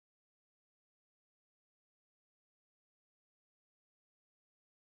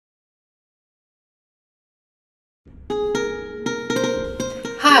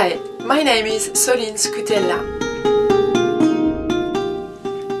Hi, my name is Scutella.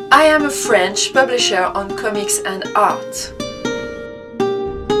 I am a French publisher on comics and art.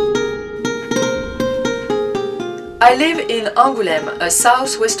 I live in Angoulême, a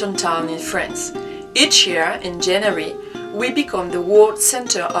southwestern town in France. Each year, in January, we become the world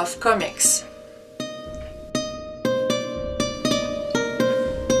center of comics.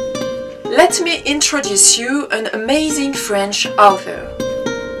 Let me introduce you an amazing French author.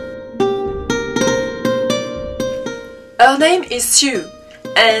 Her name is Ciou,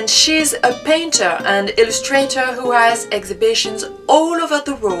 and she's a painter and illustrator who has exhibitions all over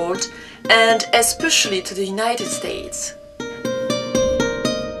the world and especially to the United States.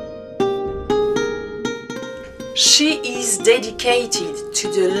 She is dedicated to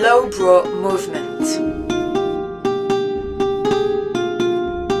the lowbrow movement.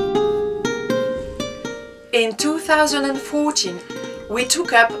 In 2014, we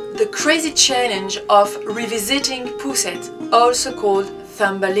took up the crazy challenge of revisiting Poussette, also called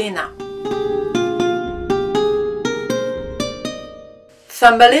Thumbelina.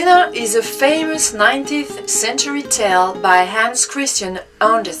 Thumbelina is a famous 19th century tale by Hans Christian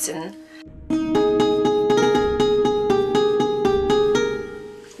Andersen.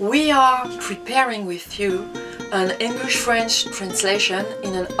 We are preparing with you an English-French translation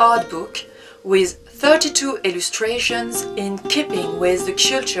in an art book with 32 illustrations in keeping with the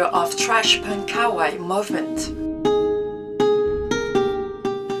culture of trash punk kawaii movement.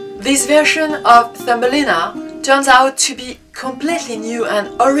 This version of Thumbelina turns out to be completely new and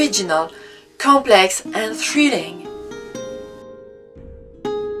original, complex and thrilling.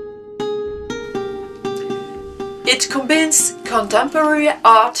 It combines contemporary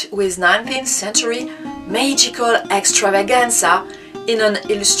art with 19th century magical extravaganza in an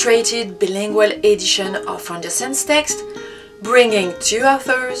illustrated bilingual edition of Andersen's text, bringing two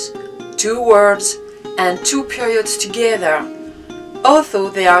authors, two worlds and two periods together, although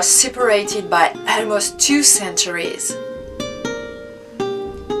they are separated by almost 2 centuries.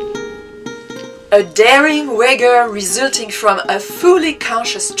 A daring wager resulting from a fully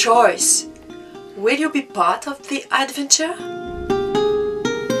conscious choice. Will you be part of the adventure?